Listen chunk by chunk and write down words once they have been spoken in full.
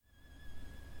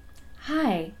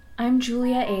Hi, I'm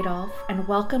Julia Adolph, and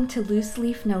welcome to Loose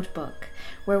Leaf Notebook,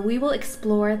 where we will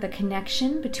explore the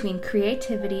connection between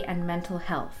creativity and mental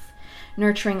health,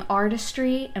 nurturing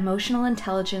artistry, emotional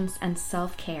intelligence, and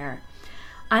self-care.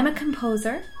 I'm a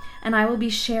composer, and I will be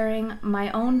sharing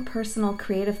my own personal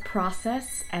creative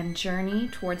process and journey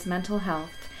towards mental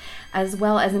health, as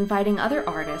well as inviting other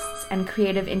artists and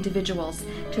creative individuals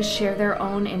to share their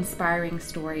own inspiring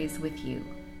stories with you.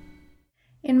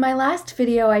 In my last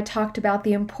video, I talked about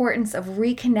the importance of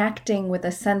reconnecting with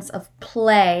a sense of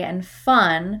play and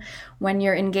fun when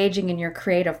you're engaging in your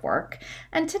creative work.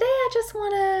 And today I just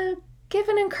want to give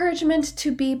an encouragement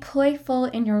to be playful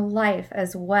in your life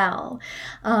as well.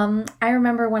 I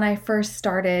remember when I first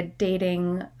started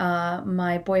dating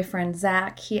my boyfriend,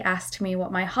 Zach, he asked me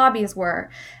what my hobbies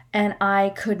were, and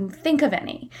I couldn't think of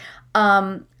any.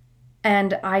 And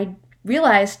I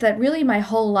realized that really my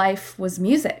whole life was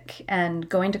music and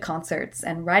going to concerts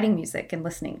and writing music and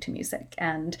listening to music.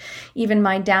 And even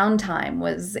my downtime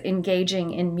was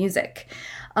engaging in music.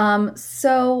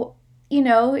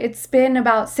 It's been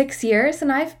about 6 years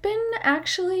and I've been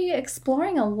actually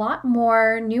exploring a lot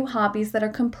more new hobbies that are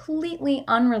completely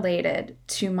unrelated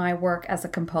to my work as a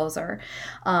composer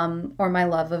or my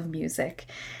love of music.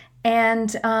 And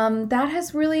that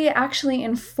has really actually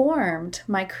informed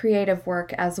my creative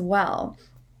work as well.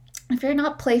 If you're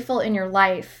not playful in your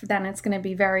life, then it's going to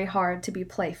be very hard to be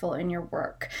playful in your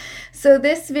work. So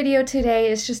this video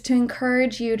today is just to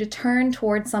encourage you to turn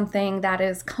towards something that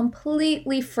is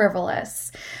completely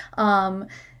frivolous.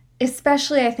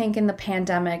 Especially, I think, in the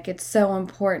pandemic, it's so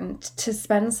important to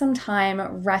spend some time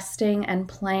resting and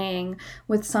playing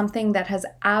with something that has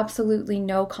absolutely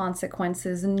no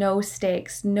consequences, no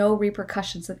stakes, no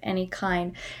repercussions of any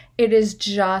kind. It is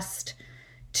just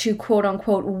to quote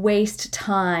unquote waste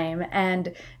time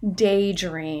and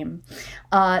daydream.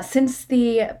 Since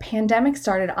the pandemic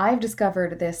started, I've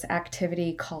discovered this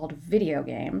activity called video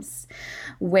games,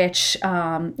 which,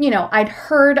 I'd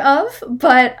heard of,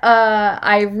 but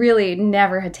I really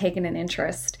never had taken an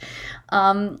interest.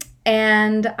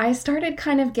 And I started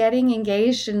kind of getting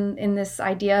engaged in this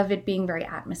idea of it being very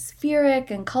atmospheric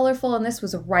and colorful. And this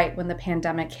was right when the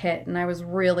pandemic hit, and I was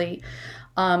really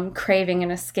craving an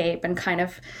escape and kind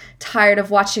of tired of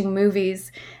watching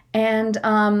movies. And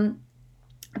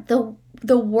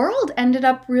the world ended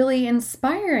up really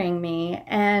inspiring me,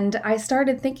 and I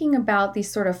started thinking about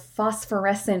these sort of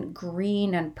phosphorescent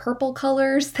green and purple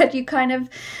colors that you kind of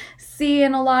see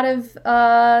in a lot of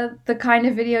the kind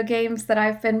of video games that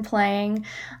I've been playing.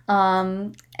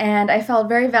 And I felt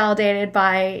very validated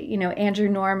by, Andrew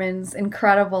Norman's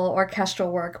incredible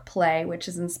orchestral work Play, which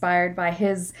is inspired by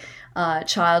his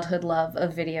childhood love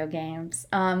of video games.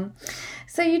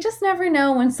 So you just never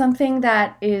know when something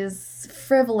that is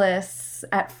frivolous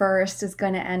at first is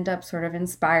going to end up sort of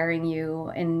inspiring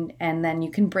you, and then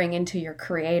you can bring into your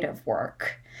creative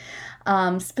work.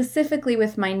 Specifically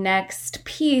with my next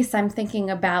piece, I'm thinking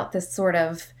about this sort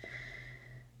of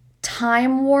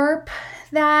time warp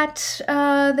that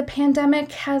the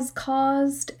pandemic has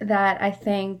caused that I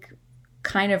think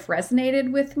kind of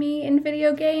resonated with me in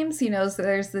video games. So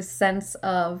there's this sense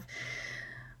of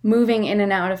moving in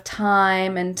and out of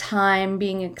time, and time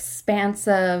being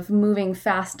expansive, moving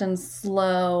fast and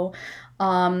slow.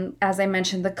 As I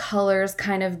mentioned, the colors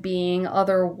kind of being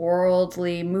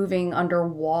otherworldly, moving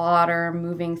underwater,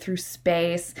 moving through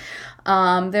space.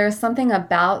 There's something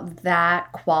about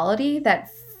that quality that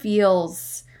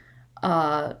feels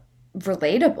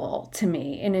relatable to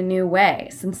me in a new way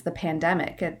since the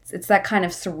pandemic. It's that kind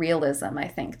of surrealism, I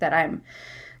think, that I'm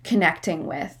connecting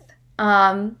with.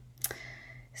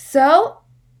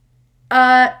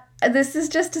 This is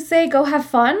just to say, go have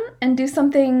fun and do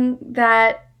something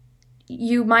that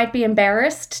you might be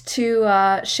embarrassed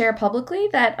to share publicly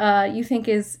that you think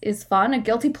is fun, a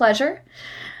guilty pleasure.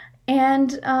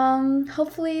 And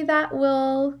hopefully that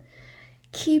will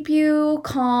keep you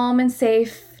calm and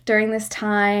safe during this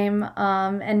time,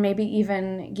 and maybe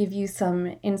even give you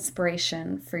some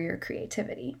inspiration for your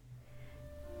creativity.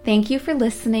 Thank you for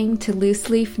listening to Loose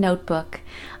Leaf Notebook.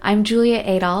 I'm Julia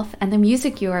Adolph, and the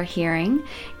music you are hearing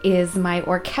is my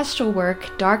orchestral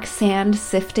work, Dark Sand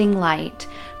Sifting Light,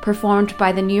 performed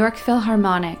by the New York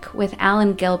Philharmonic with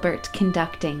Alan Gilbert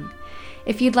conducting.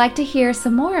 If you'd like to hear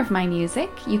some more of my music,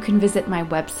 you can visit my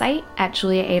website at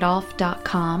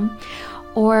juliaadolph.com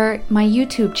or my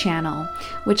YouTube channel,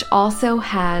 which also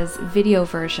has video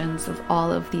versions of all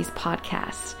of these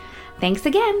podcasts. Thanks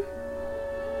again.